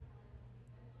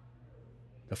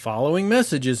The following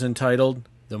message is entitled,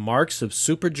 The Marks of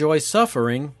Superjoy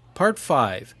Suffering, Part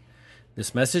 5.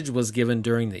 This message was given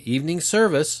during the evening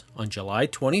service on July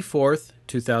 24th,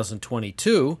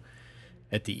 2022,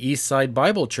 at the Eastside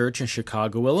Bible Church in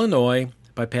Chicago, Illinois,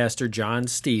 by Pastor John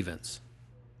Stevens.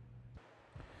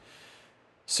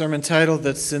 Sermon title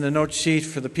that's in a note sheet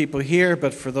for the people here,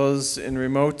 but for those in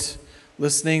remote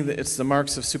listening, it's The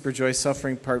Marks of Superjoy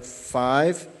Suffering, Part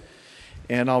 5.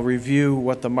 And I'll review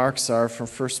what the marks are from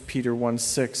 1 Peter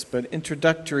 1:6. But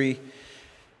introductory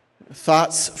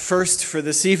thoughts first for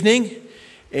this evening.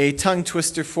 A tongue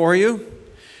twister for you.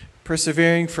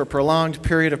 Persevering for a prolonged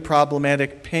period of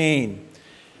problematic pain.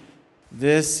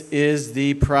 This is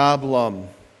the problem.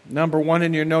 Number one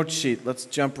in your note sheet. Let's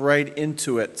jump right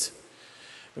into it.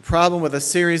 The problem with a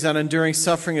series on enduring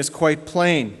suffering is quite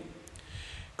plain.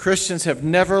 Christians have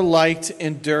never liked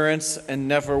endurance and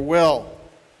never will.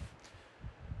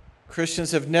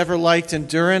 Christians have never liked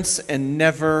endurance and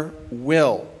never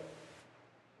will.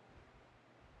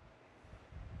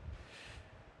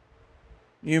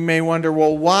 You may wonder,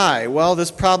 well, why? Well,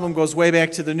 this problem goes way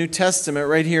back to the New Testament,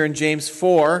 right here in James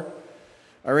 4,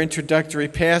 our introductory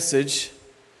passage.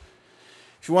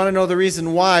 If you want to know the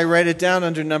reason why, write it down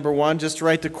under number 1. Just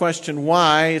write the question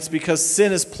why. It's because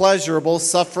sin is pleasurable,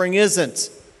 suffering isn't.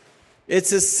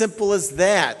 It's as simple as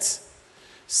that.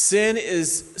 Sin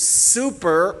is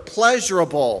super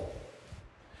pleasurable.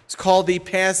 It's called the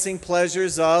passing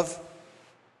pleasures of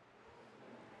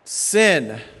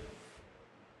sin.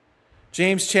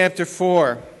 James chapter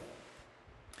 4.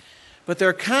 But there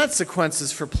are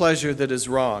consequences for pleasure that is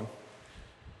wrong.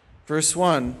 Verse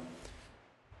 1.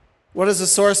 What is the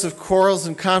source of quarrels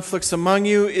and conflicts among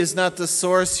you? Is not the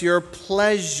source your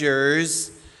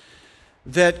pleasures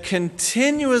that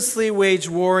continuously wage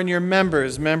war in your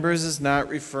members? Members is not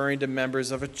referring to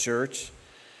members of a church.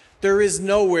 There is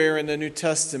nowhere in the New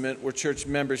Testament where church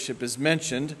membership is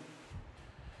mentioned.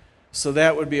 So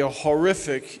that would be a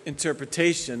horrific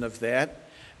interpretation of that.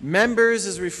 Members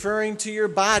is referring to your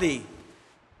body.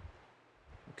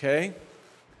 Okay?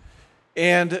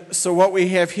 And so what we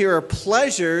have here are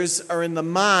pleasures are in the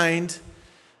mind,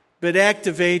 but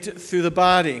activate through the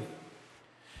body.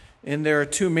 And there are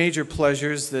two major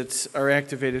pleasures that are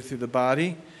activated through the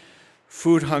body: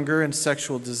 food hunger and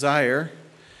sexual desire.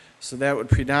 So that would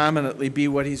predominantly be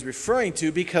what he's referring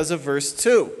to because of verse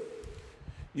 2.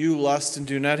 You lust and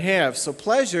do not have. So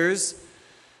pleasures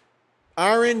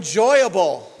are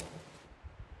enjoyable,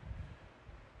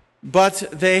 but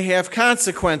they have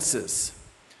consequences.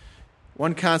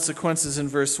 One consequence is in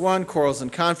verse 1, quarrels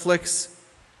and conflicts.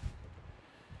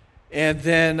 And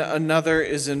then another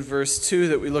is in verse 2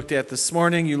 that we looked at this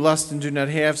morning. You lust and do not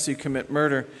have, so you commit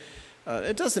murder.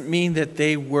 It doesn't mean that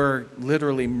they were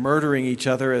literally murdering each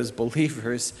other as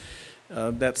believers.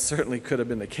 That certainly could have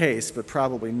been the case, but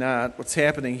probably not. What's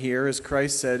happening here is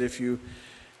Christ said if you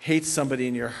hate somebody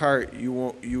in your heart, you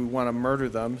want to murder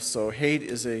them. So hate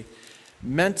is a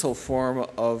mental form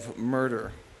of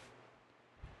murder.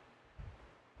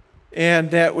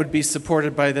 And that would be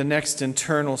supported by the next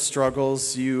internal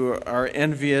struggles. You are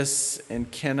envious and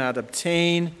cannot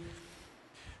obtain.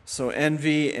 So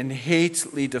envy and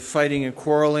hate lead to fighting and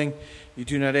quarreling. You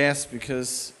do not ask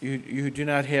because you do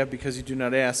not have because you do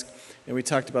not ask. And we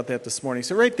talked about that this morning.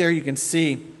 So right there you can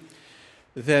see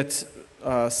that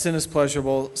sin is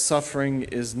pleasurable, suffering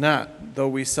is not, though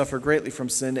we suffer greatly from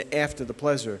sin after the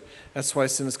pleasure. That's why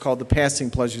sin is called the passing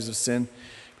pleasures of sin,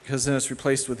 because then it's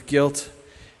replaced with guilt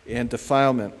and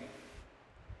defilement.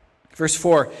 Verse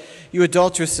 4, you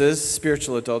adulteresses,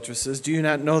 spiritual adulteresses, do you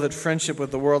not know that friendship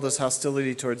with the world is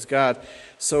hostility towards God?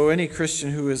 So any Christian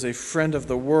who is a friend of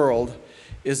the world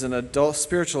is an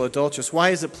spiritual adulteress. Why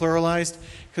is it pluralized?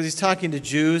 Because he's talking to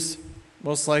Jews,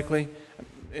 most likely.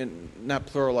 And not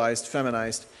pluralized,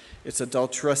 feminized. It's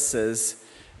adulteresses.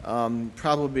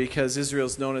 Probably because Israel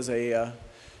is known as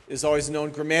is always known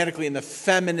grammatically in the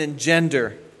feminine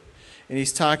gender. And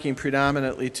he's talking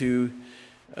predominantly to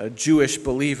Jewish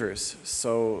believers.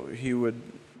 So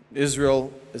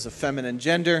Israel is a feminine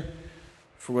gender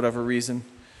for whatever reason.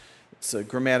 It's a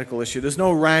grammatical issue. There's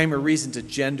no rhyme or reason to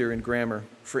gender in grammar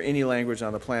for any language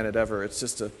on the planet ever. It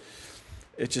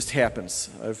just happens.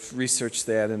 I've researched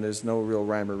that, and there's no real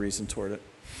rhyme or reason toward it.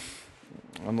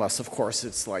 Unless, of course,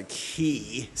 it's like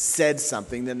he said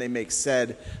something, then they make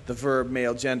said the verb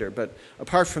male gender. But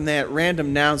apart from that,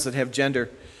 random nouns that have gender,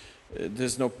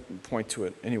 there's no point to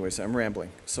it. Anyways, I'm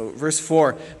rambling. So verse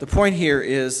 4, the point here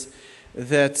is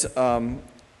that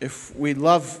if we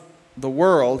love the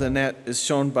world, and that is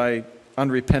shown by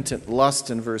unrepentant lust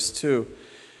in verse 2,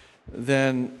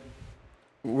 then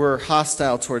we're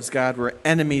hostile towards God. We're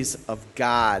enemies of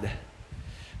God.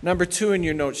 Number 2 in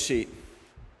your note sheet.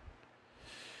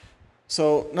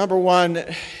 So, number 1,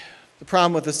 the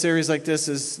problem with a series like this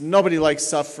is nobody likes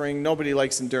suffering, nobody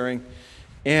likes enduring.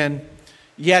 And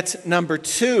yet, number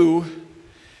 2,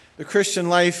 the Christian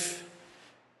life,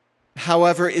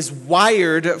 however, is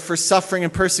wired for suffering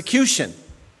and persecution.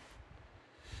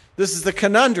 This is the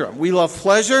conundrum. We love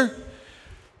pleasure,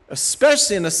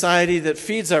 especially in a society that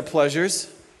feeds our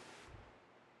pleasures.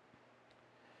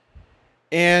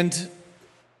 And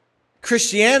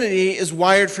Christianity is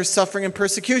wired for suffering and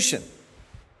persecution.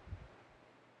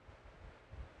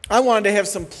 I wanted to have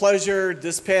some pleasure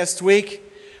this past week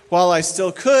while I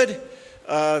still could.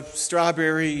 Small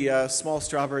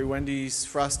strawberry Wendy's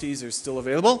Frosties are still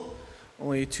available.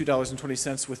 Only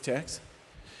 $2.20 with tax.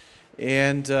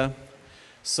 And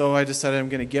so I decided I'm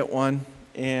going to get one.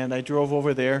 And I drove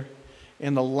over there,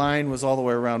 and the line was all the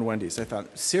way around Wendy's. I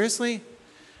thought, seriously?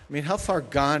 I mean, how far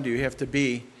gone do you have to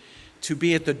be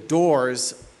at the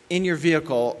doors in your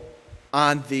vehicle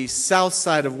on the south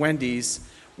side of Wendy's,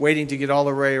 waiting to get all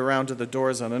the way around to the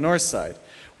doors on the north side?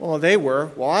 Well, they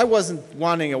were. Well, I wasn't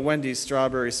wanting a Wendy's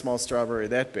small strawberry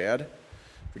that bad.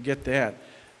 Forget that.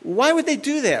 Why would they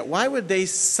do that? Why would they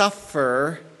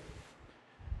suffer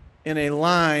in a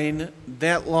line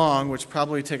that long, which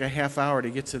probably take a half hour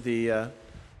to get to the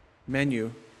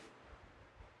menu?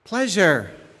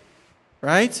 Pleasure,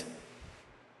 right?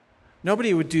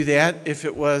 Nobody would do that if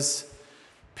it was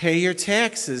pay your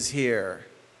taxes here.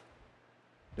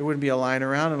 There wouldn't be a line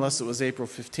around unless it was April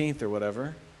 15th or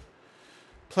whatever.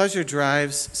 Pleasure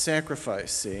drives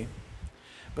sacrifice, see?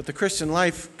 But the Christian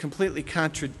life completely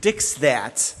contradicts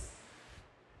that.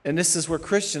 And this is where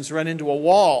Christians run into a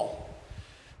wall.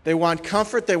 They want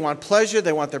comfort, they want pleasure,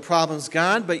 they want their problems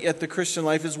gone, but yet the Christian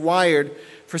life is wired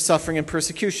for suffering and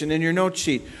persecution. In your note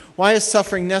sheet, why is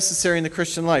suffering necessary in the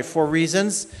Christian life? 4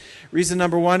 reasons. Reason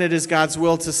number 1, it is God's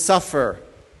will to suffer.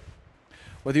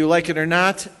 Whether you like it or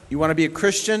not, you want to be a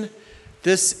Christian,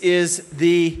 this is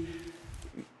the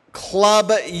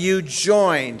club you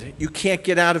joined. You can't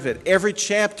get out of it. Every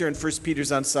chapter in 1 Peter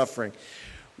is on suffering.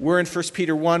 We're in 1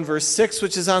 Peter 1, verse 6,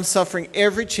 which is on suffering.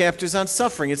 Every chapter is on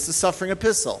suffering. It's the suffering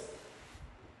epistle.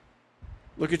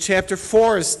 Look at chapter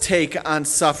 4's take on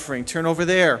suffering. Turn over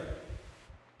there.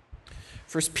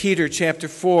 1 Peter chapter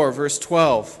 4, verse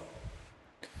 12.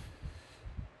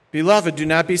 Beloved, do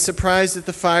not be surprised at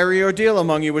the fiery ordeal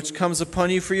among you which comes upon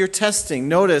you for your testing.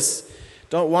 Notice,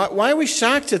 why are we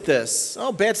shocked at this?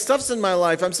 Oh, bad stuff's in my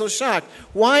life. I'm so shocked.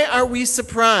 Why are we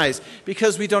surprised?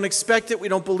 Because we don't expect it. We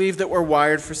don't believe that we're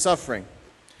wired for suffering.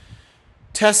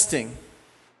 Testing.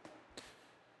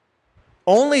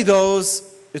 Only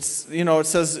those, it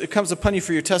says it comes upon you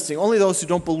for your testing. Only those who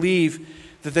don't believe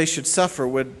that they should suffer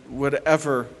would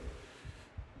ever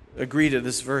agree to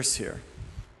this verse here.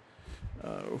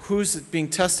 Who's it being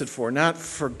tested for? Not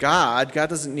for God. God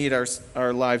doesn't need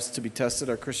our lives to be tested,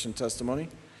 our Christian testimony.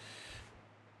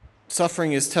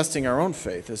 Suffering is testing our own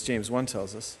faith, as James 1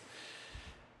 tells us.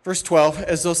 Verse 12,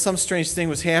 as though some strange thing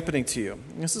was happening to you.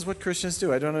 And this is what Christians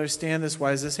do. I don't understand this.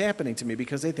 Why is this happening to me?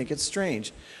 Because they think it's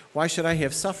strange. Why should I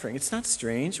have suffering? It's not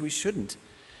strange. We shouldn't.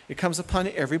 It comes upon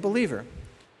every believer.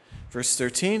 Verse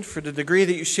 13, for the degree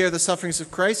that you share the sufferings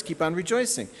of Christ, keep on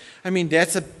rejoicing. I mean,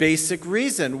 that's a basic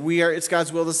reason. It's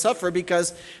God's will to suffer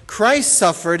because Christ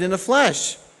suffered in the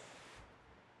flesh.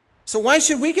 So why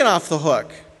should we get off the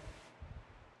hook?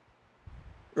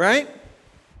 Right?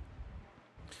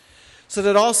 So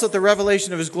that also at the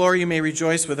revelation of his glory you may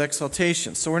rejoice with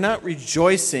exultation. So we're not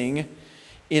rejoicing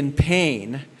in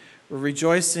pain. We're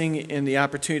rejoicing in the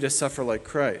opportunity to suffer like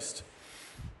Christ.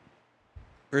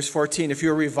 Verse 14, if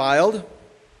you are reviled,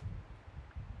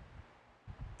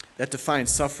 that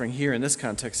defines suffering here in this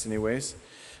context anyways.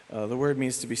 The word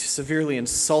means to be severely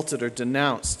insulted or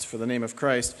denounced for the name of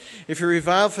Christ. If you're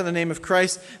reviled for the name of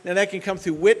Christ, then that can come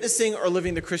through witnessing or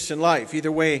living the Christian life.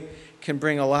 Either way can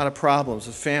bring a lot of problems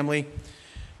with family,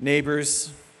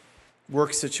 neighbors,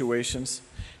 work situations.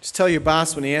 Just tell your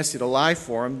boss when he asks you to lie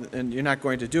for him and you're not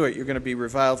going to do it, you're going to be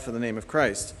reviled for the name of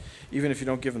Christ, even if you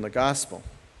don't give him the gospel.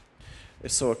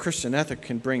 So a Christian ethic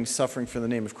can bring suffering for the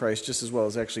name of Christ just as well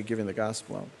as actually giving the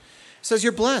gospel out. It says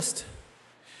you're blessed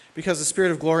because the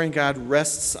Spirit of glory in God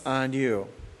rests on you.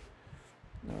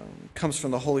 It comes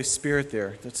from the Holy Spirit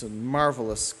there. That's a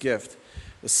marvelous gift.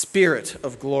 The Spirit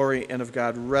of glory and of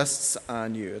God rests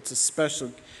on you. It's a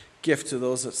special gift to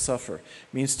those that suffer.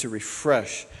 It means to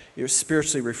refresh. It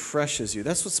spiritually refreshes you.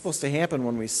 That's what's supposed to happen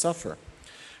when we suffer.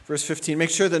 Verse 15,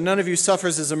 make sure that none of you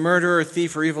suffers as a murderer, a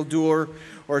thief, or evildoer,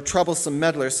 or a troublesome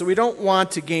meddler. So we don't want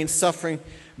to gain suffering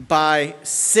by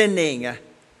sinning.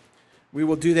 We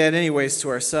will do that anyways to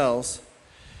ourselves.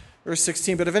 Verse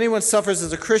 16, but if anyone suffers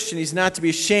as a Christian, he's not to be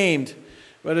ashamed,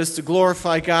 but is to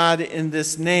glorify God in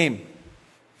this name.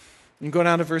 And go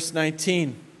down to verse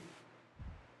 19.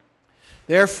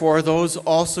 Therefore, those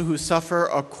also who suffer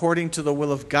according to the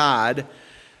will of God.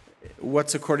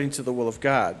 What's according to the will of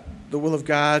God? The will of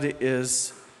God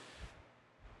is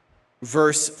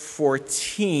verse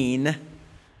 14.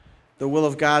 The will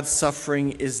of God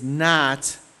suffering is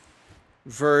not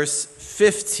verse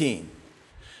 15.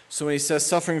 So when he says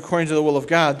suffering according to the will of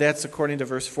God, that's according to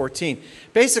verse 14.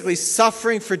 Basically,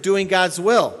 suffering for doing God's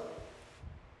will.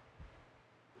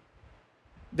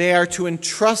 They are to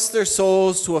entrust their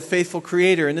souls to a faithful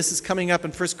Creator. And this is coming up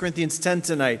in 1 Corinthians 10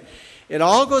 tonight. It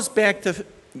all goes back to,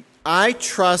 I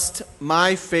trust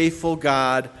my faithful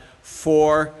God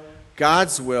for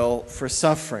God's will for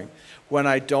suffering. When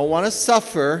I don't want to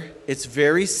suffer, it's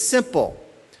very simple.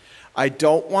 I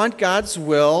don't want God's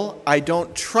will. I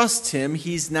don't trust Him.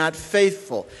 He's not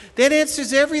faithful. That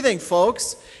answers everything,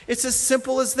 folks. It's as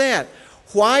simple as that.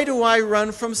 Why do I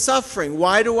run from suffering?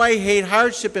 Why do I hate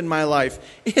hardship in my life?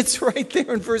 It's right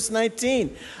there in verse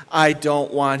 19. I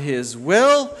don't want His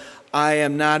will. I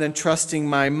am not entrusting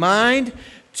my mind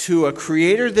to a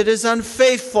Creator that is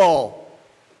unfaithful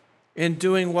in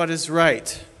doing what is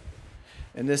right.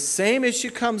 And this same issue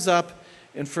comes up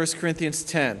in 1 Corinthians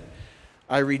 10.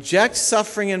 I reject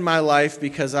suffering in my life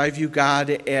because I view God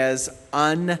as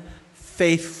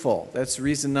unfaithful. That's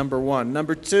reason number one.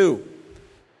 Number two,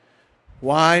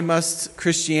 why must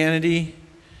Christianity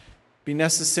be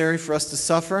necessary for us to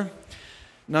suffer?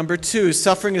 Number two,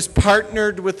 suffering is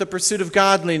partnered with the pursuit of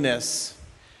godliness.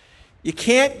 You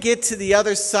can't get to the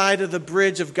other side of the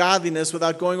bridge of godliness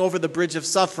without going over the bridge of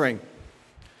suffering.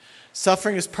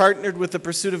 Suffering is partnered with the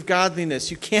pursuit of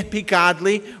godliness. You can't be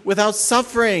godly without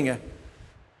suffering.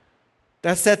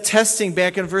 That's that testing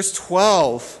back in verse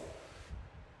 12.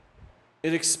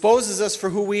 It exposes us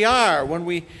for who we are. When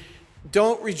we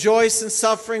don't rejoice in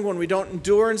suffering, when we don't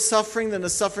endure in suffering, then the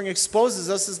suffering exposes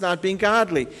us as not being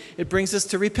godly. It brings us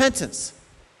to repentance.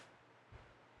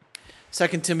 2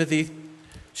 Timothy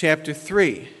chapter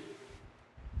 3.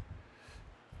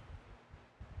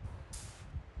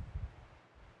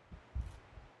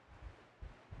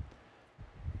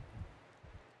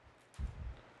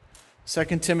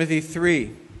 Second Timothy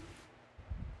 3.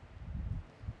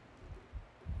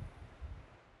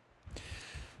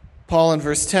 Paul in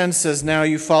verse 10 says, now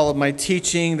you followed my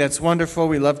teaching. That's wonderful.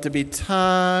 We love to be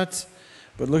taught.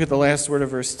 But look at the last word of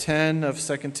verse 10 of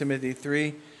 2 Timothy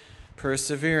 3.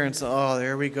 Perseverance. Oh,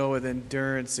 there we go with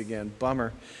endurance again.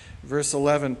 Bummer. Verse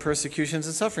 11, persecutions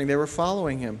and suffering. They were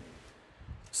following him.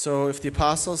 So if the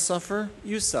apostles suffer,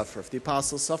 you suffer. If the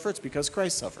apostles suffer, it's because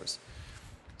Christ suffers.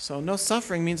 So no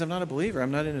suffering means I'm not a believer. I'm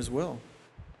not in His will.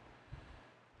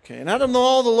 Okay, and out of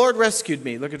all the Lord rescued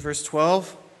me. Look at verse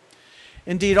 12.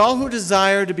 Indeed, all who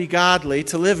desire to be godly,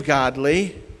 to live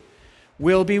godly,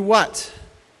 will be what?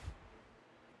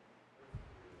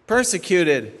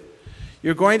 Persecuted.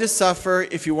 You're going to suffer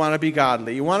if you want to be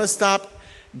godly. You want to stop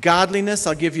godliness?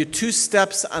 I'll give you 2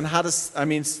 steps on how to,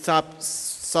 stop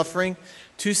suffering.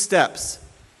 2 steps.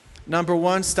 Number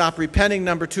 1, stop repenting.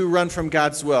 Number 2, run from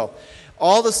God's will.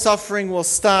 All the suffering will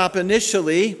stop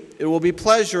initially. It will be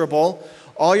pleasurable.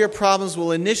 All your problems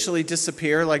will initially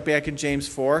disappear, like back in James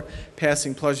 4,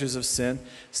 passing pleasures of sin.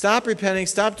 Stop repenting.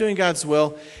 Stop doing God's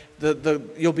will.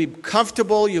 You'll be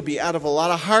comfortable. You'll be out of a lot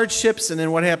of hardships. And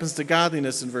then what happens to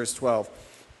godliness in verse 12?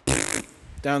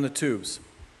 Down the tubes.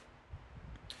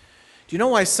 Do you know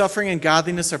why suffering and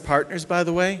godliness are partners, by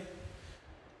the way? You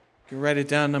can write it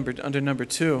down under number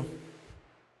 2.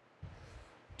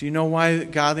 Do you know why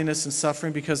godliness and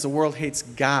suffering? Because the world hates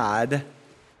God,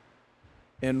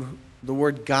 and the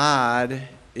word God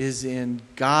is in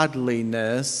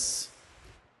godliness.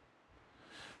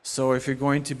 So if you're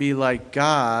going to be like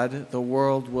God, the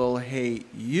world will hate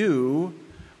you,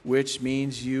 which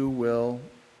means you will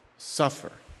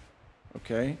suffer.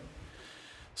 Okay?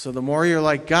 So the more you're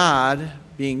like God,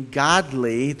 being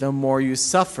godly, the more you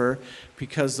suffer,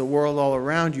 because the world all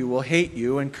around you will hate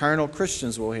you, and carnal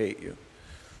Christians will hate you.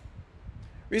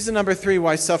 Reason number 3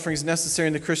 why suffering is necessary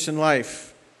in the Christian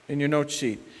life, in your note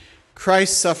sheet.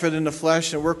 Christ suffered in the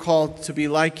flesh, and we're called to be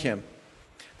like Him.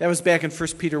 That was back in 1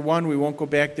 Peter 1. We won't go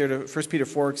back there to 1 Peter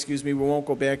 4, we won't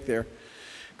go back there.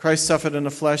 Christ suffered in the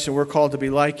flesh, and we're called to be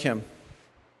like Him.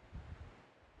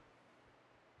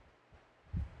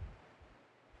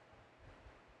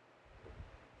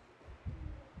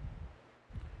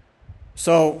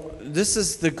 So this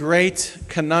is the great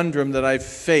conundrum that I've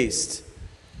faced.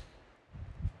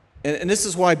 And this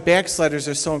is why backsliders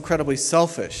are so incredibly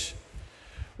selfish.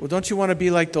 Well, don't you want to be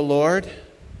like the Lord?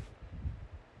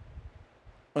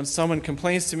 when someone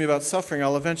complains to me about suffering,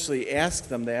 I'll eventually ask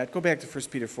them that. Go back to 1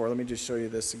 Peter 4. Let me just show you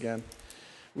this again.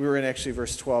 We were in actually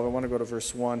verse 12. I want to go to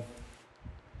verse 1.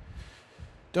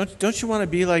 Don't you want to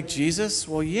be like Jesus?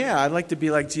 Well, yeah, I'd like to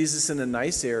be like Jesus in the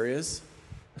nice areas.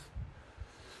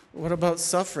 What about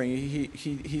suffering?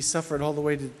 He suffered all the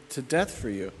way to death for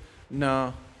you.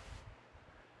 No.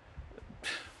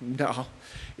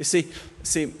 You see,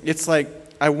 it's like,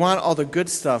 I want all the good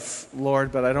stuff,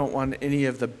 Lord, but I don't want any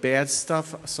of the bad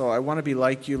stuff. So I want to be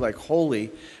like you, like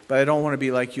holy, but I don't want to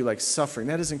be like you, like suffering.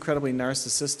 That is incredibly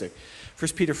narcissistic.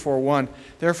 1 Peter 4:1,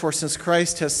 therefore, since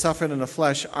Christ has suffered in the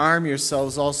flesh, arm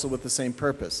yourselves also with the same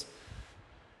purpose.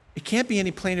 It can't be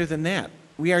any plainer than that.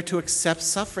 We are to accept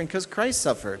suffering because Christ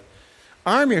suffered.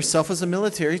 Arm yourself is a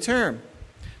military term.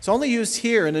 It's only used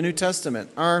here in the New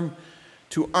Testament.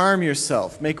 To arm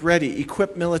yourself, make ready,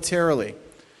 equip militarily.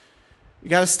 You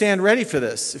got to stand ready for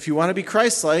this. If you want to be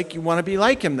Christ-like, you want to be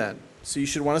like him then. So you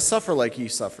should want to suffer like he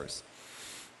suffers.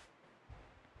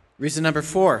 Reason number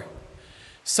 4.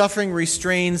 Suffering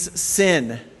restrains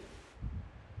sin.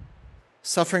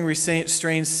 Suffering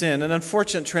restrains sin. An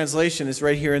unfortunate translation is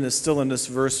right here still in this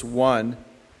verse 1.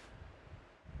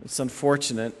 It's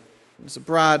unfortunate. There's a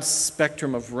broad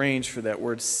spectrum of range for that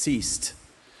word ceased.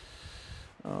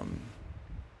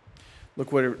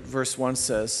 Look what verse 1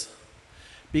 says.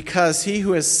 Because he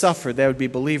who has suffered, that would be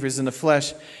believers in the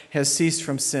flesh, has ceased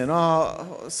from sin.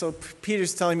 Oh, so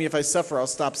Peter's telling me if I suffer, I'll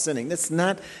stop sinning. That's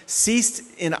not, ceased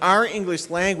in our English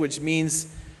language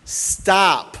means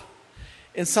stop.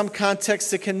 In some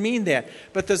contexts, it can mean that.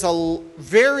 But there's a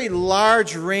very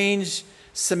large range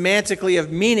semantically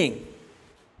of meaning.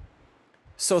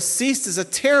 So ceased is a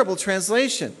terrible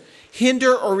translation.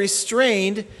 Hinder or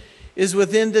restrained is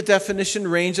within the definition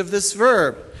range of this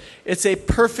verb. It's a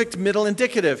perfect middle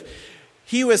indicative.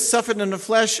 He who has suffered in the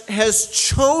flesh has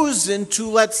chosen to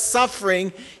let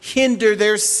suffering hinder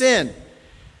their sin.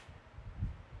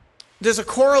 There's a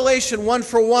correlation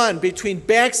 1-for-1 between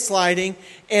backsliding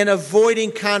and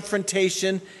avoiding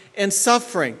confrontation and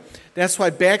suffering. That's why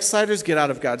backsliders get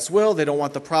out of God's will. They don't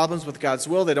want the problems with God's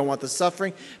will. They don't want the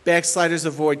suffering. Backsliders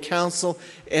avoid counsel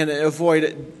and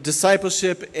avoid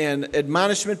discipleship and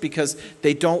admonishment because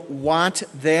they don't want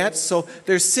that. So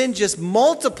their sin just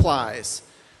multiplies.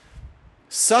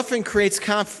 Suffering creates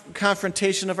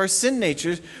confrontation of our sin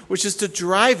nature, which is to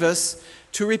drive us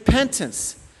to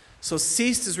repentance. So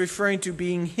ceased is referring to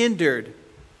being hindered.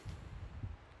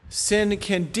 Sin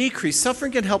can decrease.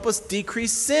 Suffering can help us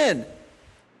decrease sin.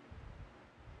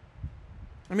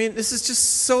 I mean, this is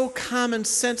just so common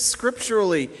sense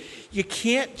scripturally. You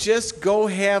can't just go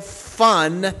have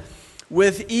fun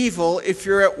with evil if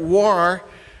you're at war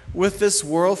with this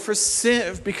world for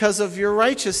sin because of your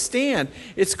righteous stand.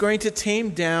 It's going to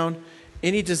tame down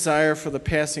any desire for the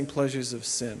passing pleasures of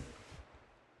sin.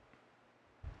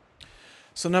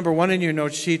 So number 1 in your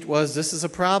note sheet was, this is a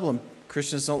problem.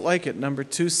 Christians don't like it. Number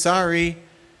 2, sorry.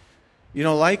 You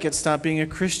don't like it, stop being a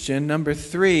Christian. Number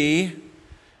 3,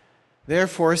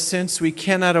 therefore, since we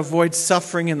cannot avoid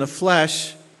suffering in the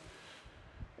flesh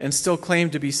and still claim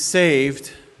to be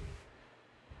saved,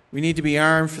 we need to be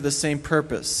armed for the same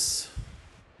purpose.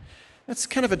 That's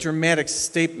kind of a dramatic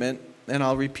statement, and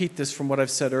I'll repeat this from what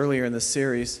I've said earlier in the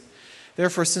series.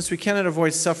 Therefore, since we cannot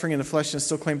avoid suffering in the flesh and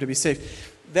still claim to be saved,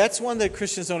 that's one that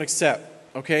Christians don't accept,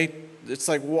 okay? It's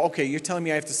like, well, okay, you're telling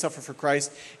me I have to suffer for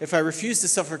Christ. If I refuse to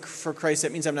suffer for Christ,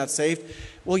 that means I'm not saved.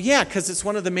 Well, yeah, because it's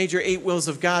one of the major 8 wills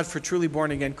of God for truly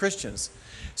born-again Christians.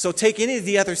 So take any of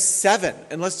the other 7,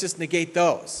 and let's just negate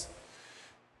those.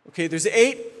 Okay, there's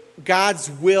 8 God's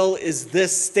will is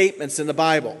this statements in the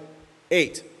Bible.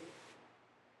 8.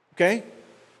 Okay?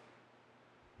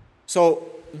 So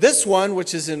this one,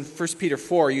 which is in 1 Peter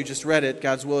 4, you just read it,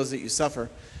 God's will is that you suffer.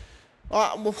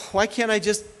 Well, why can't I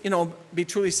just, be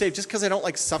truly saved? Just because I don't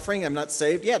like suffering, I'm not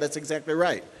saved? Yeah, that's exactly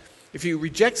right. If you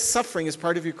reject suffering as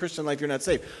part of your Christian life, you're not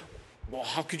saved. Well,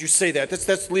 how could you say that?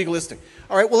 That's legalistic.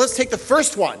 All right, well, let's take the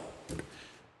first one.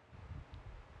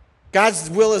 God's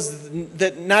will is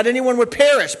that not anyone would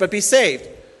perish, but be saved.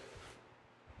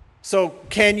 So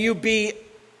can you be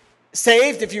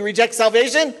saved if you reject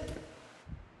salvation?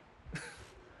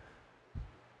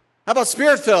 How about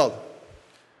spirit-filled?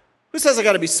 Who says I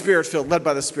got to be spirit-filled, led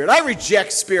by the Spirit? I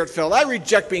reject spirit-filled. I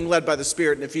reject being led by the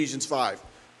Spirit in Ephesians 5.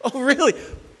 Oh, really?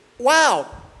 Wow.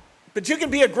 But you can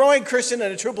be a growing Christian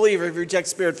and a true believer if you reject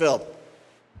spirit-filled.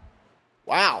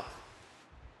 Wow.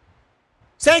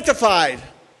 Sanctified.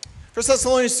 1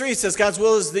 Thessalonians 3 says God's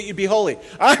will is that you be holy.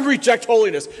 I reject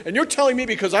holiness. And you're telling me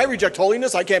because I reject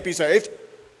holiness, I can't be saved?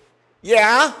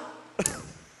 Yeah.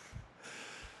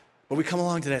 But we come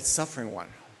along to that suffering one.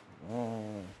 Oh.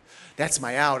 That's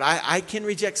my out. I can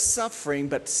reject suffering,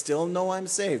 but still know I'm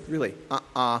saved. Really?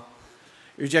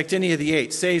 Reject any of the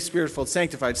 8. Saved, spirit-filled,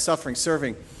 sanctified, suffering,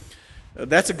 serving.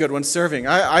 That's a good one, serving.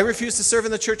 I refuse to serve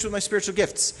in the church with my spiritual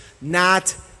gifts.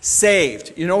 Not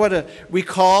saved. You know what we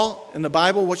call in the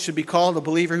Bible, what should be called a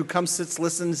believer who comes, sits,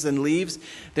 listens, and leaves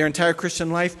their entire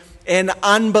Christian life? An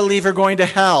unbeliever going to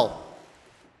hell.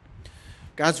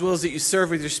 God's will is that you serve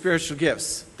with your spiritual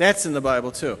gifts. That's in the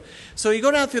Bible too. So you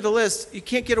go down through the list, you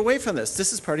can't get away from this.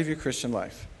 This is part of your Christian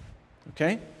life.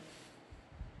 Okay?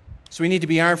 So we need to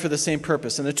be armed for the same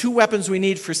purpose. And the 2 weapons we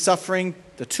need for suffering,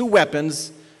 the 2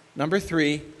 weapons, number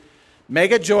 3,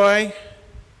 mega joy,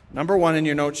 number 1 in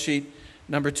your note sheet,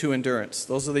 number 2, endurance.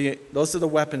 Those are the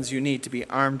weapons you need to be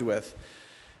armed with.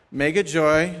 Mega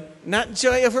joy, not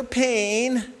joy over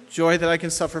pain, joy that I can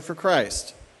suffer for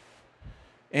Christ.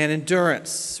 And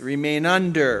endurance, remain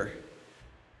under.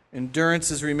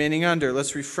 Endurance is remaining under.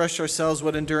 Let's refresh ourselves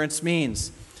what endurance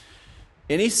means.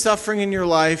 Any suffering in your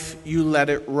life, you let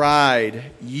it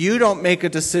ride. You don't make a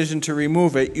decision to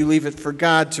remove it. You leave it for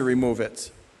God to remove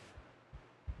it.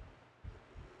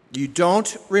 You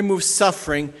don't remove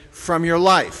suffering from your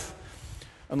life.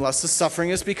 Unless the suffering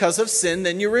is because of sin,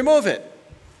 then you remove it.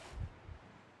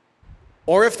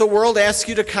 Or if the world asks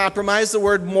you to compromise the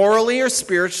word morally or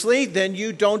spiritually, then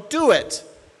you don't do it.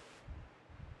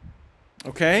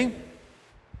 Okay?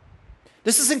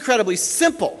 This is incredibly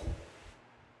simple.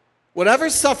 Whatever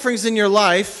suffering's in your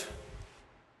life,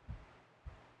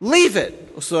 leave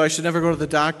it. So I should never go to the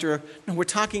doctor. No, we're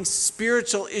talking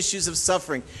spiritual issues of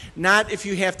suffering, not if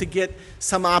you have to get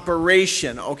some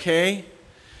operation, okay?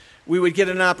 We would get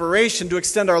an operation to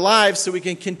extend our lives so we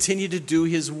can continue to do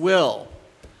His will.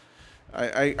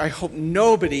 I hope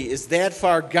nobody is that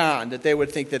far gone that they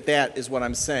would think that that is what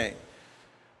I'm saying.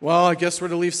 Well, I guess we're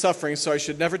to leave suffering, so I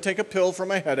should never take a pill for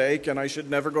my headache, and I should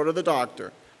never go to the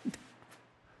doctor.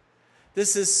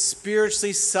 This is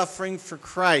spiritually suffering for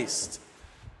Christ.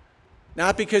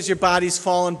 Not because your body's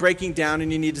fallen, breaking down,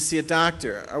 and you need to see a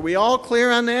doctor. Are we all clear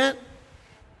on that?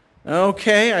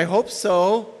 Okay, I hope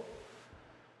so.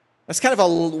 That's kind of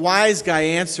a wise guy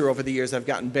answer over the years I've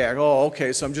gotten back. Oh,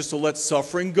 okay, so I'm just to let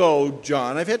suffering go,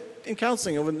 John. I've had in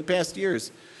counseling over the past years.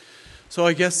 So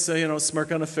I guess,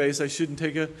 smirk on the face, I shouldn't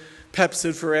take a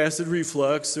Pepcid for acid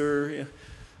reflux or...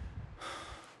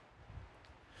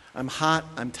 I'm hot,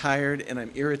 I'm tired, and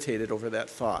I'm irritated over that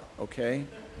thought, okay?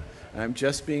 I'm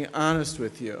just being honest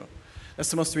with you. That's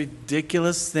the most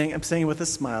ridiculous thing. I'm saying it with a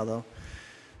smile, though.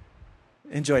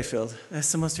 And joy-filled.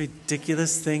 That's the most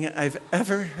ridiculous thing I've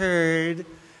ever heard.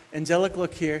 Angelic,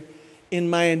 look here. In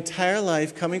my entire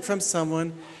life, coming from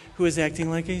someone who is acting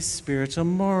like a spiritual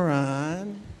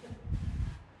moron.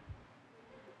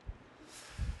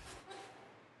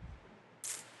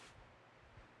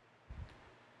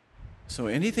 So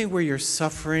anything where you're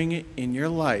suffering in your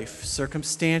life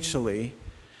circumstantially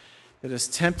that is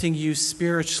tempting you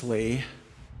spiritually,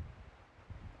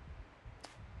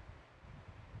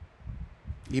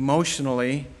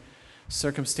 emotionally,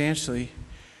 circumstantially,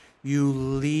 you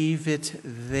leave it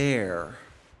there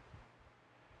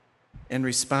and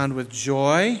respond with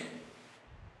joy.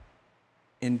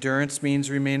 Endurance means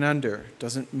remain under.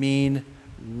 Doesn't mean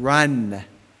run.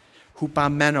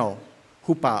 Hupameno.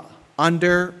 Hupa.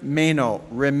 Under, meno.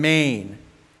 Remain.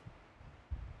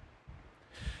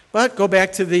 But go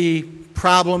back to the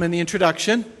problem in the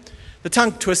introduction. The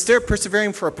tongue twister,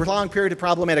 persevering for a prolonged period of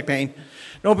problematic pain.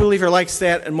 No believer likes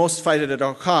that, and most fight it at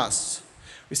all costs.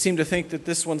 We seem to think that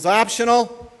this one's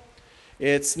optional.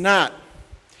 It's not.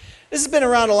 This has been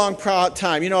around a long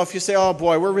time. If you say, oh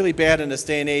boy, we're really bad in this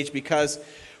day and age because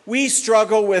we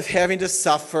struggle with having to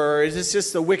suffer. It's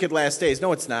just the wicked last days.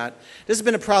 No, it's not. This has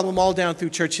been a problem all down through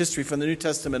church history from the New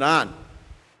Testament on.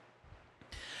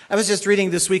 I was just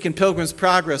reading this week in Pilgrim's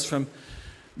Progress from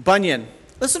Bunyan.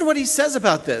 Listen to what he says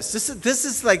about this. This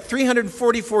is like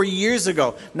 344 years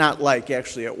ago. Not like,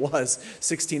 actually, it was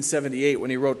 1678 when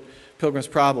he wrote Pilgrim's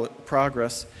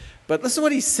Progress. But listen to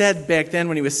what he said back then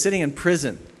when he was sitting in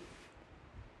prison.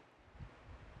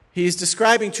 He's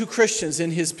describing 2 Christians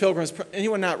in his Pilgrim's Progress.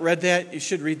 Anyone not read that? You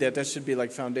should read that. That should be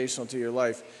like foundational to your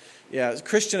life. Yeah,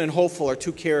 Christian and hopeful are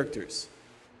 2 characters.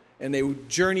 And they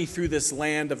journey through this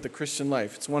land of the Christian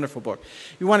life. It's a wonderful book.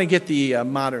 You want to get the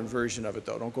modern version of it,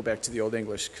 though. Don't go back to the Old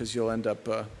English, because you'll end up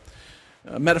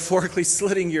metaphorically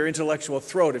slitting your intellectual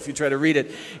throat if you try to read it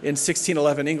in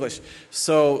 1611 English.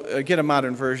 So get a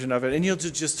modern version of it, and you'll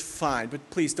do just fine. But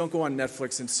please, don't go on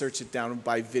Netflix and search it down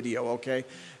by video, okay?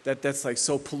 That's like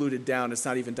so polluted down, it's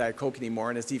not even Diet Coke anymore,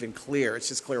 and it's even clear. It's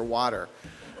just clear water.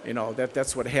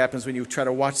 That's what happens when you try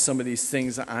to watch some of these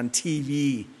things on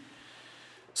TV.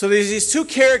 So there's these two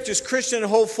characters, Christian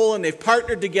and hopeful, and they've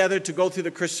partnered together to go through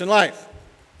the Christian life.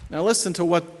 Now listen to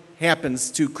what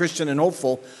happens to Christian and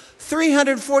hopeful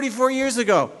 344 years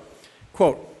ago.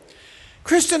 Quote,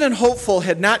 Christian and hopeful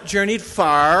had not journeyed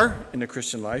far in the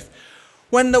Christian life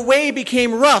when the way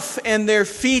became rough and their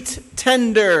feet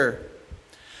tender.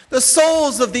 The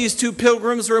souls of these two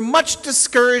pilgrims were much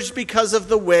discouraged because of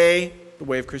the way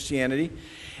of Christianity,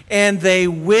 and they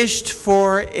wished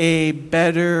for a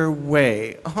better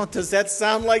way. Oh, does that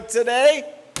sound like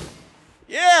today?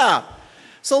 Yeah.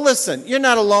 So listen, you're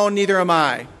not alone, neither am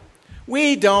I.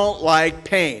 We don't like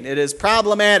pain. It is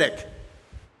problematic.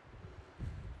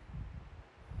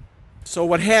 So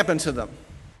what happened to them?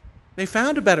 They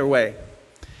found a better way.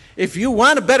 If you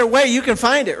want a better way, you can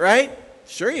find it, right?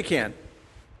 Sure you can.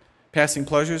 Passing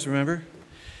pleasures, remember?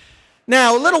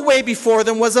 Now, a little way before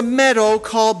them was a meadow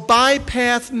called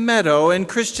Bypath Meadow, and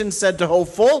Christian said to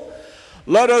hopeful,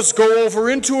 let us go over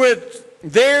into it.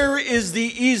 There is the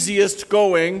easiest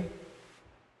going.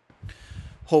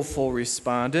 Hopeful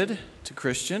responded to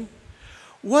Christian,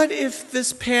 what if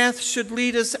this path should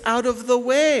lead us out of the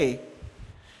way?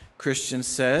 Christian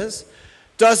says,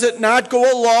 does it not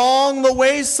go along the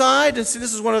wayside? And see,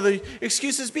 this is one of the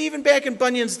excuses, but even back in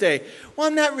Bunyan's day. Well,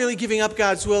 I'm not really giving up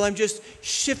God's will. I'm just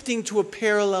shifting to a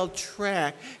parallel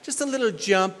track. Just a little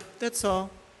jump, that's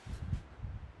all.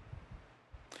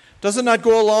 Does it not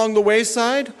go along the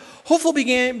wayside? Hopeful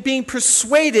began being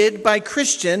persuaded by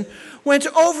Christian, went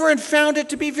over and found it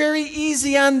to be very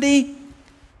easy on the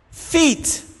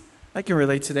feet. I can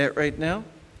relate to that right now.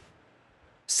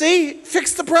 See,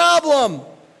 fix the problem.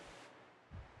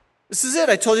 This is it.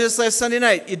 I told you this last Sunday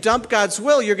night. You dump God's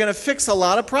will, you're going to fix a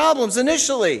lot of problems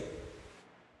initially.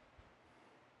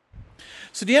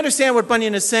 So do you understand what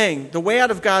Bunyan is saying? The way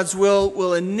out of God's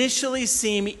will initially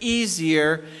seem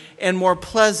easier and more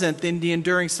pleasant than the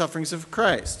enduring sufferings of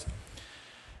Christ.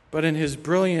 But in his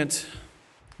brilliant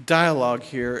dialogue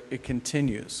here, it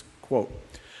continues. Quote,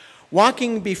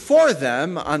 walking before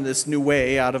them on this new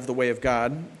way out of the way of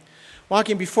God,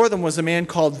 walking before them was a man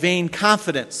called Vain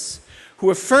Confidence, who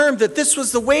affirmed that this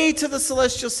was the way to the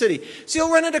celestial city. So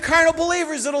you'll run into carnal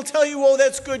believers that'll tell you, oh,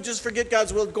 that's good, just forget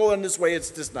God's will, go on this way,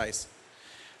 it's just nice.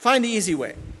 Find the easy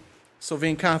way. So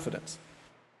Vain Confidence.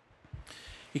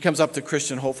 He comes up to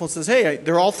Christian hopeful and says, hey,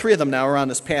 they're all three of them now are on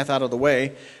this path out of the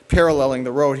way, paralleling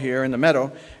the road here in the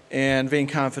meadow. And Vain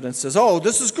Confidence says, oh,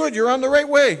 this is good, you're on the right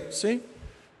way, see?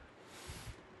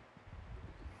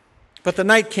 But the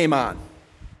night came on.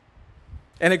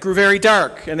 And it grew very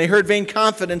dark, and they heard Vain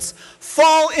Confidence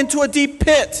fall into a deep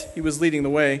pit. He was leading the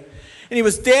way. And he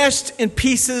was dashed in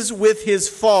pieces with his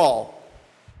fall.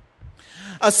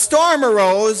 A storm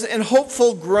arose, and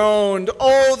hopeful groaned,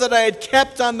 oh, that I had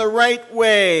kept on the right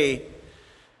way.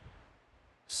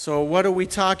 So what are we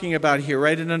talking about here?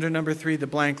 Write it under number 3, the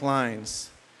blank lines.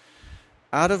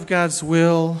 Out of God's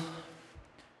will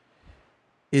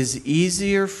is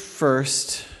easier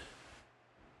first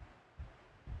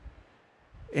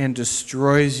and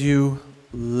destroys you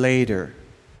later.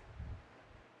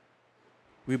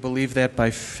 We believe that by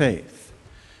faith.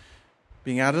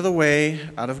 Being out of the way,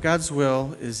 out of God's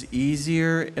will, is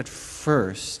easier at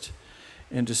first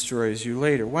and destroys you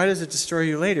later. Why does it destroy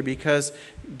you later? Because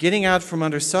getting out from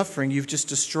under suffering, you've just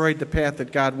destroyed the path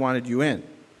that God wanted you in.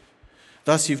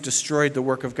 Thus, you've destroyed the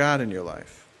work of God in your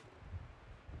life.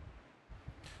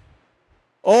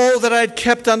 Oh, that I'd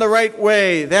kept on the right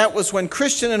way. That was when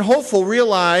Christian and hopeful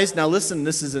realized, now listen,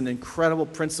 this is an incredible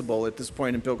principle at this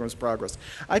point in Pilgrim's Progress.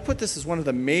 I put this as one of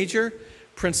the major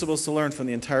principles to learn from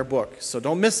the entire book, so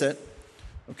don't miss it,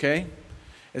 okay?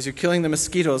 As you're killing the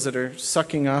mosquitoes that are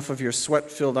sucking off of your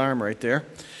sweat-filled arm right there,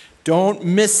 don't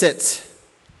miss it.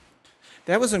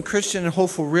 That was when Christian and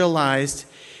hopeful realized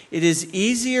it is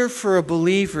easier for a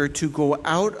believer to go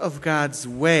out of God's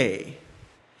way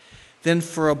than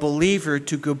for a believer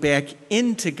to go back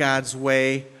into God's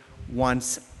way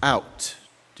once out.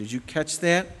 Did you catch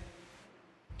that?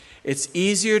 It's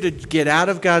easier to get out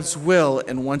of God's will,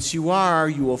 and once you are,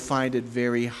 you will find it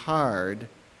very hard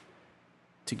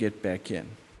to get back in.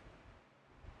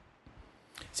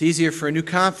 It's easier for a new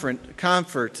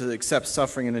convert to accept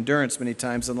suffering and endurance many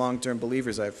times than long-term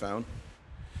believers, I've found.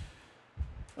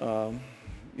 You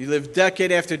live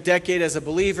decade after decade as a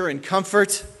believer in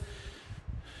comfort,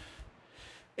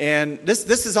 and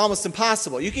this is almost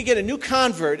impossible. You can get a new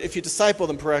convert, if you disciple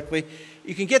them correctly,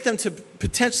 you can get them to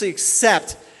potentially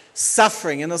accept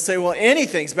suffering. And they'll say, well,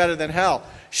 anything's better than hell.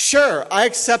 Sure, I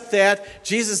accept that.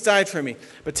 Jesus died for me.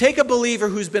 But take a believer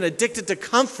who's been addicted to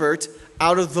comfort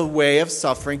out of the way of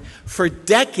suffering for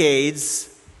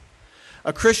decades,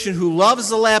 a Christian who loves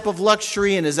the lap of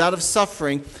luxury and is out of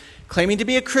suffering. claiming to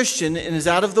be a Christian and is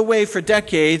out of the way for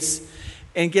decades,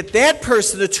 and get that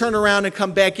person to turn around and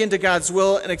come back into God's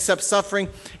will and accept suffering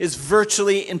is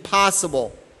virtually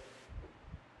impossible.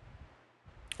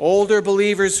 Older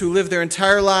believers who live their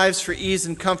entire lives for ease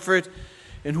and comfort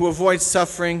and who avoid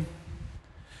suffering,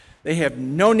 they have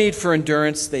no need for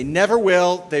endurance. They never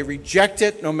will. They reject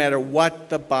it no matter what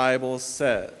the Bible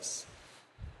says.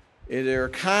 There are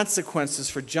consequences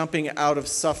for jumping out of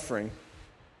suffering,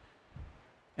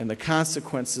 and the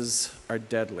consequences are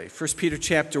deadly. 1 Peter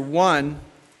chapter 1.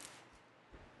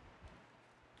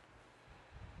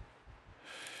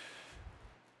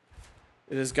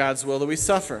 It is God's will that we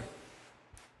suffer.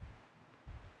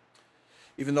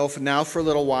 Even though for a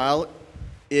little while,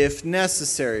 if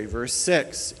necessary. Verse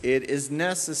 6, it is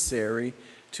necessary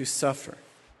to suffer.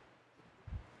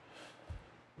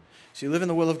 So you live in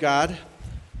the will of God,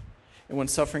 and when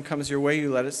suffering comes your way,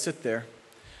 you let it sit there.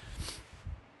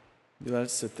 You let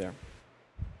it sit there.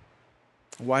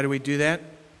 Why do we do that?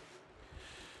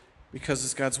 Because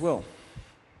it's God's will.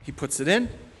 He puts it in,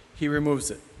 He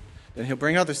removes it. Then He'll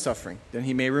bring other suffering. Then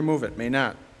He may remove it, may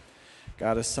not.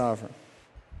 God is sovereign.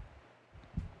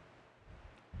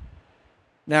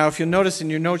 Now, if you'll notice in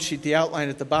your note sheet, the outline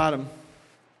at the bottom,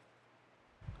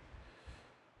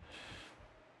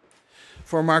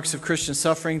 4 marks of Christian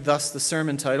suffering, thus the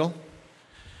sermon title.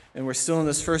 And we're still in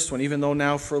this first one, even though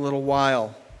now for a little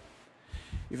while.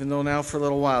 Even though now for a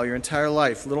little while, your entire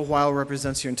life. Little while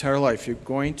represents your entire life. You're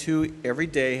going to, every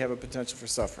day, have a potential for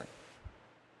suffering.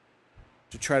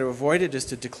 To try to avoid it is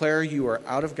to declare you are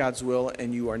out of God's will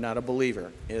and you are not a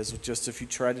believer. It is just if you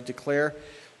try to declare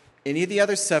any of the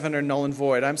other 7 are null and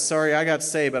void. I'm sorry I got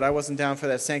saved, but I wasn't down for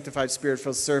that sanctified,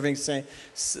 spirit-filled serving,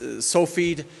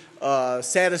 Sophied,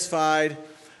 satisfied,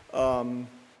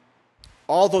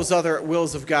 all those other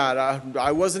wills of God.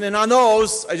 I wasn't in on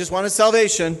those. I just wanted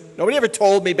salvation. Nobody ever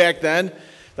told me back then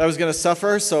that I was going to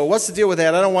suffer, so what's the deal with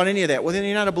that? I don't want any of that. Well, then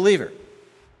you're not a believer.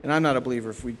 And I'm not a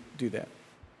believer if we do that.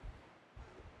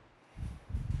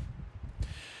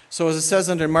 So as it says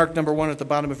under mark number 1 at the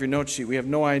bottom of your note sheet, we have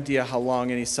no idea how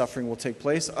long any suffering will take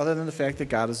place other than the fact that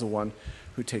God is the one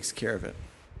who takes care of it.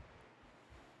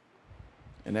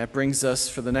 And that brings us,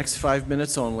 for the next 5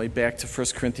 minutes only, back to 1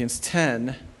 Corinthians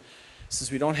 10. Since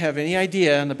we don't have any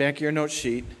idea on the back of your note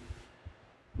sheet,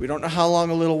 we don't know how long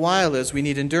a little while is, we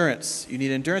need endurance. You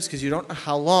need endurance because you don't know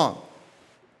how long.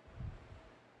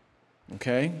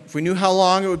 Okay? If we knew how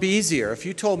long, it would be easier. If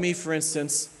you told me, for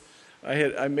instance,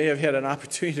 I may have had an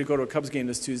opportunity to go to a Cubs game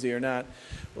this Tuesday or not,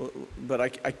 but I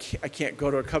can't go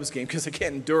to a Cubs game because I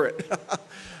can't endure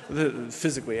it.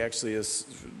 Physically, actually,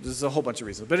 there's a whole bunch of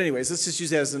reasons. But anyways, let's just use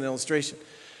that as an illustration.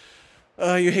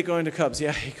 You hate going to Cubs. Yeah,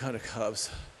 I hate going to Cubs.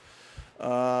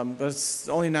 But it's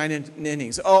only 9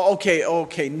 innings. Oh, okay.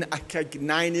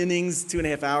 9 innings,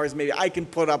 2.5 hours, maybe. I can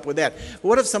put up with that. But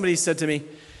what if somebody said to me,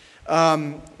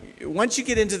 once you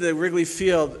get into the Wrigley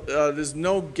Field, there's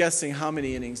no guessing how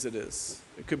many innings it is.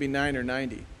 It could be 9 or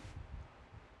 90.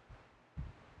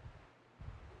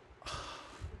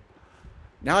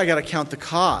 Now I got to count the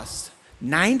cost.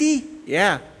 90?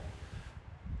 Yeah.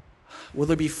 Will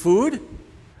there be food?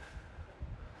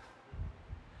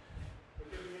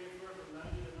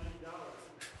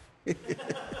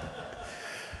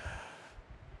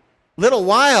 Little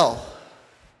while.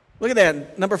 Look at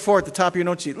that, number 4 at the top of your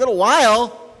note sheet. Little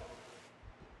while.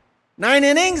 9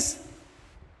 innings?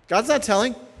 God's not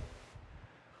telling.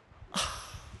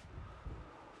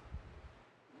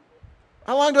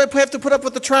 How long do I have to put up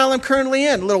with the trial I'm currently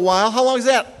in? A little while. How long is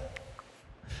that?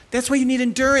 That's why you need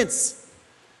endurance.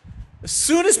 As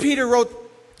soon as Peter wrote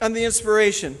on the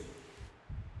inspiration,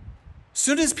 as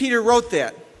soon as Peter wrote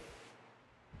that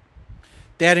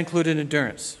included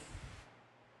endurance.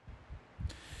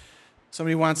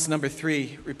 Somebody wants number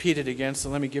 3 repeated again, so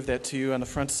let me give that to you on the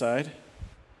front side.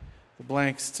 The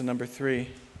blanks to number 3.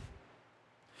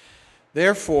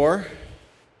 Therefore,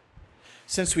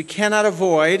 since we cannot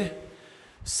avoid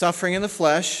suffering in the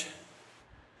flesh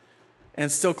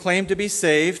and still claim to be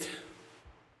saved,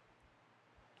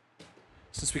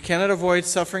 since we cannot avoid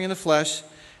suffering in the flesh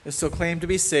and still claim to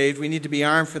be saved, we need to be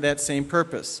armed for that same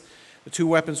purpose. The 2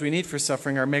 weapons we need for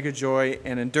suffering are mega joy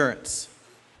and endurance.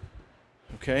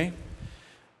 Okay?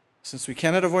 Since we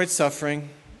cannot avoid suffering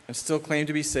and still claim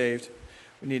to be saved,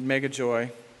 we need mega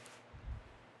joy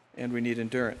and we need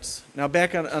endurance. Now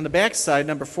back on the back side,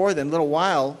 number 4 then, little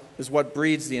while is what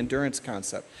breeds the endurance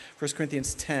concept. 1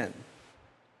 Corinthians 10.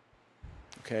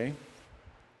 Okay?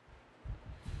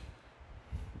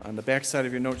 On the back side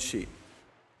of your note sheet.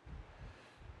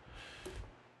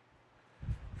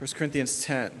 1 Corinthians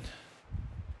 10.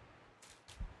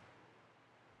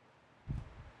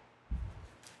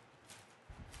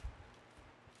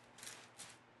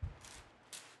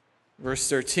 Verse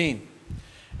 13,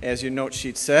 as your note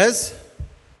sheet says,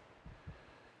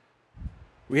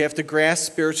 we have to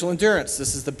grasp spiritual endurance.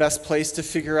 This is the best place to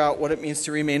figure out what it means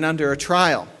to remain under a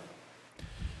trial.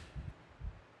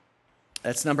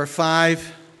 That's number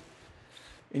 5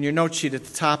 in your note sheet at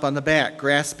the top on the back,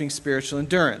 grasping spiritual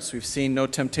endurance. We've seen no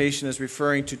temptation is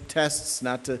referring to tests,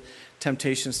 not to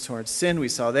temptations towards sin. We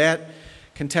saw that.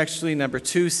 Contextually, number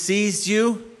 2, seized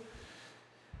you.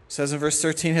 It says in verse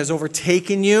 13, has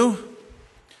overtaken you.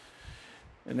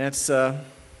 And that's, the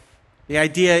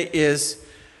idea is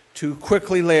to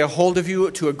quickly lay a hold of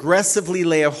you, to aggressively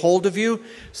lay a hold of you.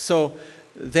 So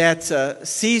that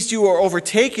seized you or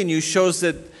overtaken you shows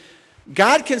that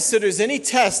God considers any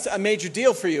test a major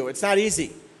deal for you. It's not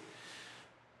easy.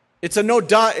 It's a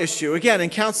no-duh issue. Again,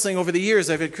 in counseling over the years,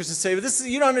 I've had Christians say,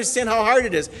 you don't understand how hard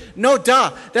it is. No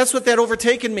duh. That's what that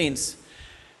overtaken means.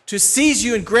 To seize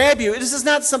you and grab you. This is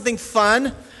not something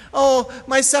fun. Oh,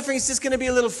 my suffering is just going to be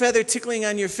a little feather tickling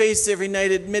on your face every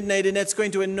night at midnight, and that's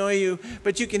going to annoy you,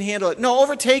 but you can handle it. No,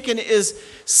 overtaken is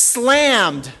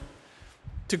slammed.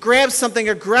 To grab something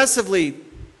aggressively.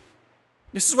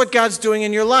 This is what God's doing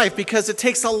in your life, because it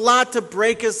takes a lot to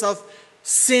break us of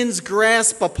sin's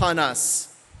grasp upon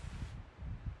us.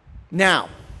 Now,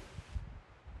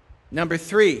 number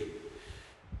 3,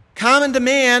 common to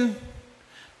man,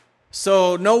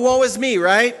 so no woe is me,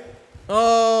 right?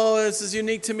 Oh, this is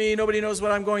unique to me, nobody knows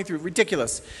what I'm going through.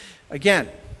 Ridiculous. Again,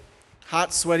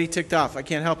 hot, sweaty, ticked off, I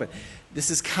can't help it. This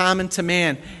is common to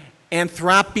man.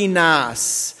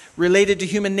 Anthropinos, related to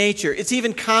human nature. It's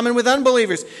even common with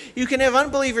unbelievers. You can have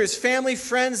unbelievers, family,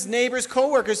 friends, neighbors,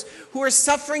 co-workers who are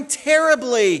suffering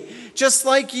terribly, just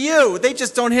like you. They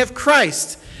just don't have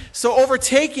Christ. So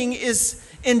overtaking is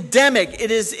endemic. It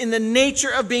is in the nature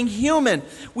of being human.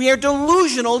 We are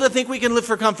delusional to think we can live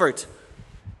for comfort.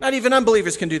 Not even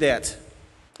unbelievers can do that.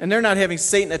 And they're not having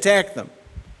Satan attack them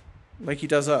like he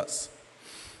does us,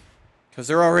 because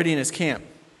they're already in his camp.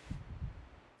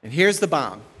 And here's the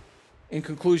bomb in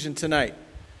conclusion tonight.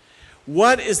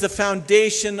 What is the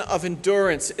foundation of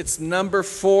endurance? It's number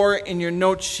 4 in your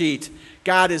note sheet.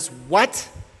 God is what?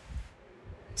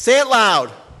 Say it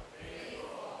loud.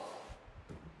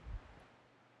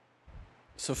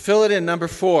 So fill it in, number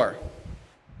 4.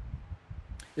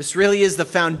 This really is the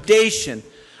foundation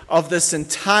of this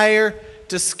entire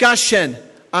discussion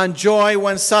on joy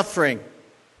when suffering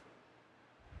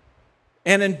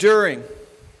and enduring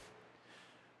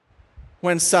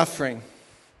when suffering.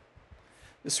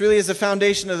 This really is the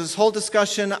foundation of this whole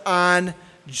discussion on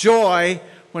joy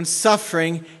when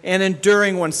suffering and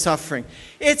enduring when suffering.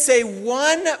 It's a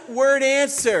one-word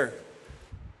answer.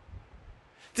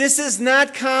 This is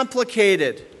not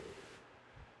complicated.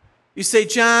 You say,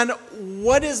 John,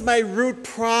 what is my root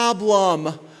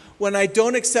problem when I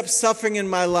don't accept suffering in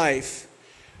my life?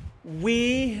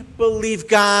 We believe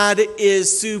God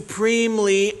is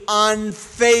supremely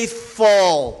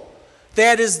unfaithful.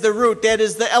 That is the root. That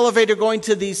is the elevator going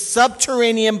to the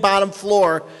subterranean bottom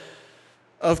floor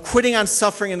of quitting on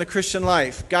suffering in the Christian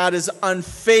life. God is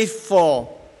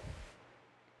unfaithful.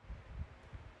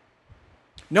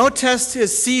 No test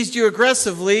has seized you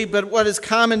aggressively, but what is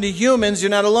common to humans, you're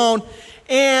not alone.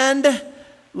 And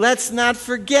let's not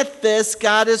forget this,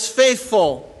 God is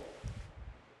faithful.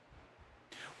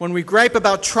 When we gripe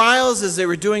about trials, as they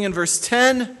were doing in verse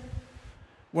 10,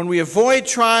 when we avoid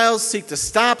trials, seek to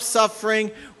stop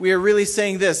suffering, we are really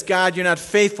saying this, God, you're not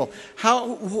faithful.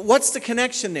 What's the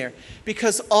connection there?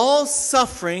 Because all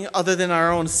suffering, other than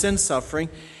our own sin suffering,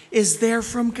 is there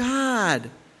from God.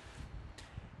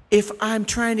 If I'm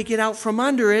trying to get out from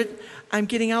under it, I'm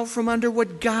getting out from under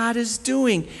what God is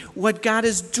doing. What God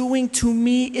is doing to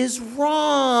me is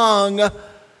wrong.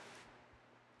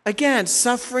 Again,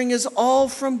 suffering is all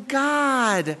from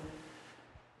God.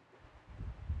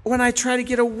 When I try to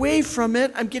get away from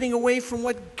it, I'm getting away from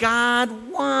what God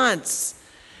wants.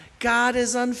 God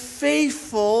is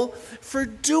unfaithful for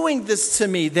doing this to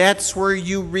me. That's where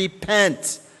you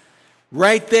repent.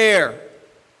 Right there.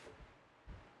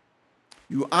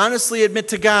 You honestly admit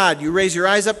to God. You raise your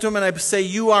eyes up to him and I say,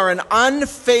 you are an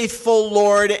unfaithful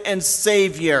Lord and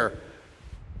Savior.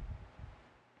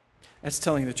 That's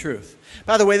telling the truth.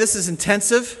 By the way, this is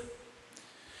intensive.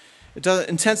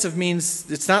 Intensive means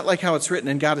it's not like how it's written,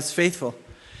 and God is faithful.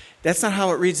 That's not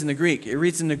how it reads in the Greek. It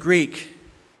reads in the Greek,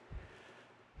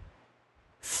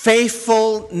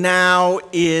 faithful now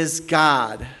is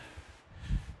God.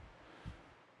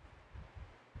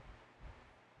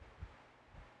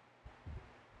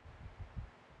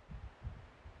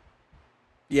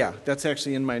 Yeah, that's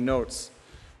actually in my notes,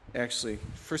 actually.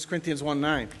 1 Corinthians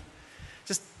 1:9.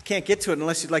 Just can't get to it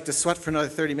unless you'd like to sweat for another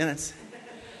 30 minutes.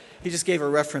 He just gave a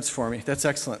reference for me. That's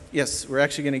excellent. Yes, we're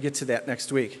actually going to get to that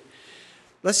next week.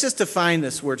 Let's just define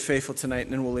this word faithful tonight,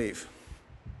 and then we'll leave.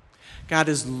 God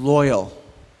is loyal.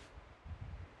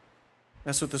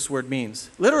 That's what this word means.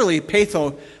 Literally,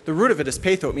 patho, the root of it is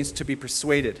patho. It means to be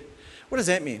persuaded. What does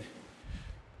that mean?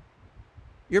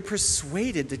 You're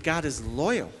persuaded that God is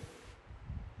loyal.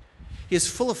 He is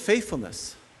full of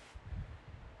faithfulness.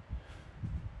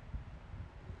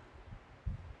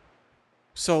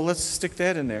 So let's stick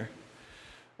that in there.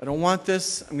 I don't want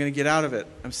this. I'm going to get out of it.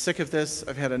 I'm sick of this.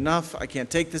 I've had enough. I can't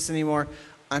take this anymore.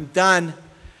 I'm done.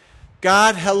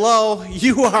 God, hello,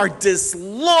 you are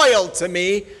disloyal to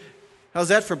me. How's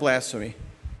that for blasphemy?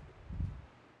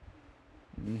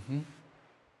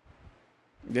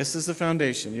 This is the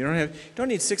foundation. You don't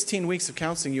need 16 weeks of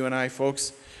counseling, you and I,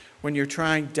 folks. When you're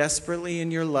trying desperately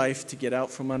in your life to get out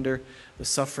from under the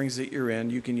sufferings that you're in,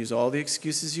 you can use all the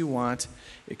excuses you want.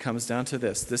 It comes down to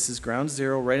this. This is ground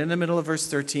zero, right in the middle of verse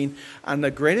 13, on the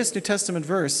greatest New Testament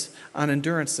verse on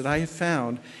endurance that I have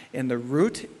found. And the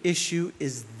root issue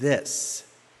is this.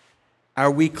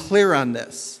 Are we clear on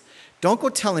this? Don't go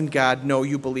telling God, no,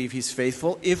 you believe he's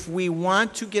faithful. If we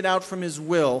want to get out from his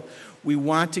will, we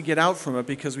want to get out from it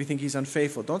because we think he's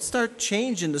unfaithful. Don't start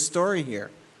changing the story here.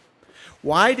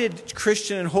 Why did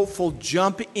Christian and Hopeful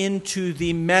jump into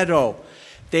the meadow?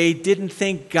 They didn't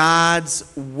think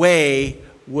God's way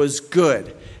was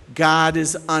good. God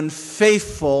is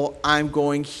unfaithful. I'm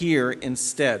going here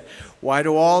instead. Why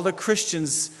do all the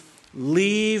Christians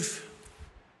leave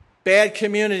bad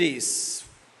communities?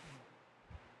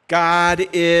 God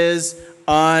is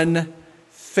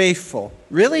unfaithful.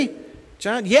 Really,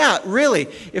 John? Yeah, really.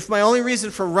 If my only reason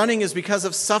for running is because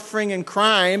of suffering and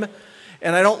crime,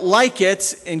 and I don't like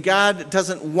it, and God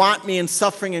doesn't want me in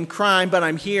suffering and crime, but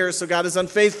I'm here, so God is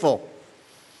unfaithful.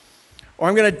 Or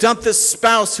I'm going to dump this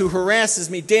spouse who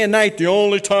harasses me day and night. The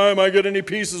only time I get any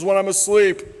peace is when I'm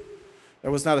asleep.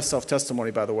 That was not a self-testimony,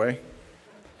 by the way.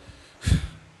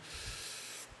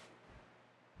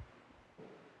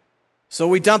 So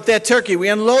we dump that turkey. We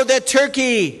unload that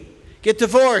turkey. Get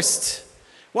divorced.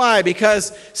 Why?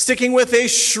 Because sticking with a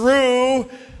shrew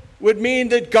would mean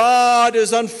that God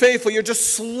is unfaithful. You're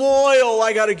disloyal.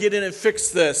 I got to get in and fix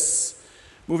this.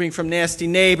 Moving from nasty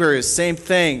neighbors, same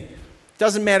thing.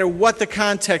 Doesn't matter what the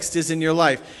context is in your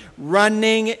life.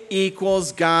 Running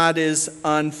equals God is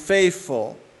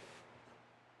unfaithful.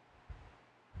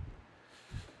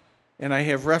 And I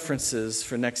have references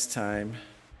for next time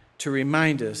to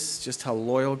remind us just how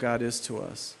loyal God is to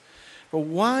us. But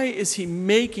why is he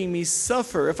making me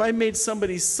suffer? If I made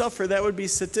somebody suffer, that would be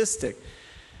sadistic.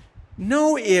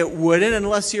 No, it wouldn't,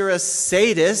 unless you're a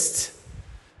sadist.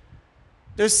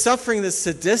 There's suffering that's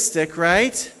sadistic,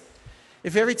 right?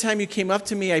 If every time you came up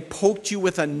to me, I poked you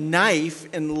with a knife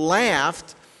and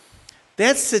laughed,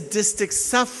 that's sadistic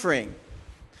suffering.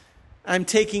 I'm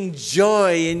taking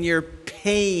joy in your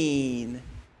pain.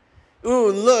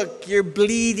 Ooh, look, you're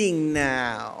bleeding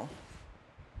now.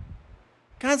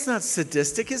 God's not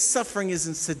sadistic. His suffering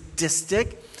isn't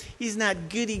sadistic. He's not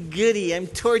goody-goody. I'm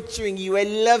torturing you. I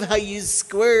love how you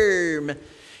squirm.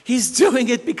 He's doing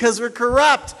it because we're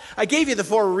corrupt. I gave you the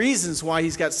 4 reasons why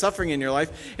he's got suffering in your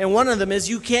life. And one of them is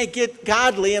you can't get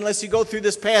godly unless you go through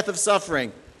this path of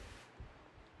suffering.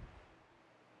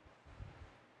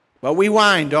 But we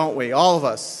whine, don't we? All of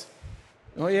us.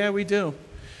 Oh, yeah, we do.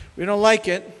 We don't like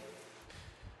it.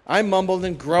 I mumbled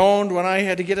and groaned when I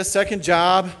had to get a second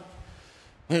job.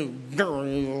 Why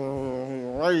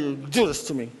you do this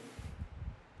to me?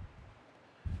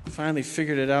 Finally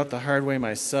figured it out the hard way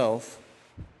myself.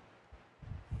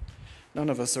 None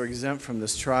of us are exempt from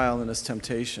this trial and this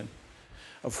temptation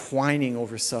of whining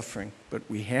over suffering, but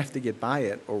we have to get by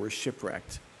it or we're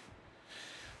shipwrecked.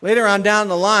 Later on down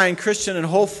the line, Christian and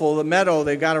Hopeful, the meadow,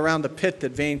 they got around the pit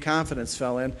that vain confidence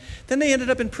fell in. Then they ended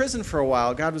up in prison for a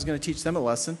while. God was going to teach them a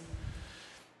lesson.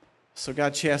 So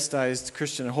God chastised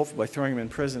Christian and Hopeful by throwing them in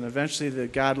prison. Eventually,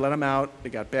 God let them out. They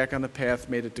got back on the path,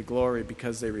 made it to glory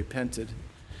because they repented.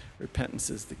 Repentance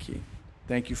is the key.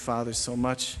 Thank you, Father, so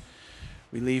much.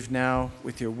 We leave now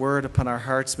with your word upon our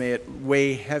hearts. May it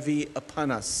weigh heavy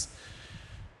upon us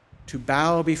to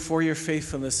bow before your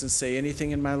faithfulness and say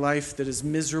anything in my life that is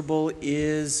miserable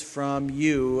is from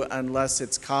you unless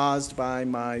it's caused by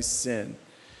my sin.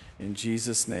 In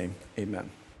Jesus' name, amen.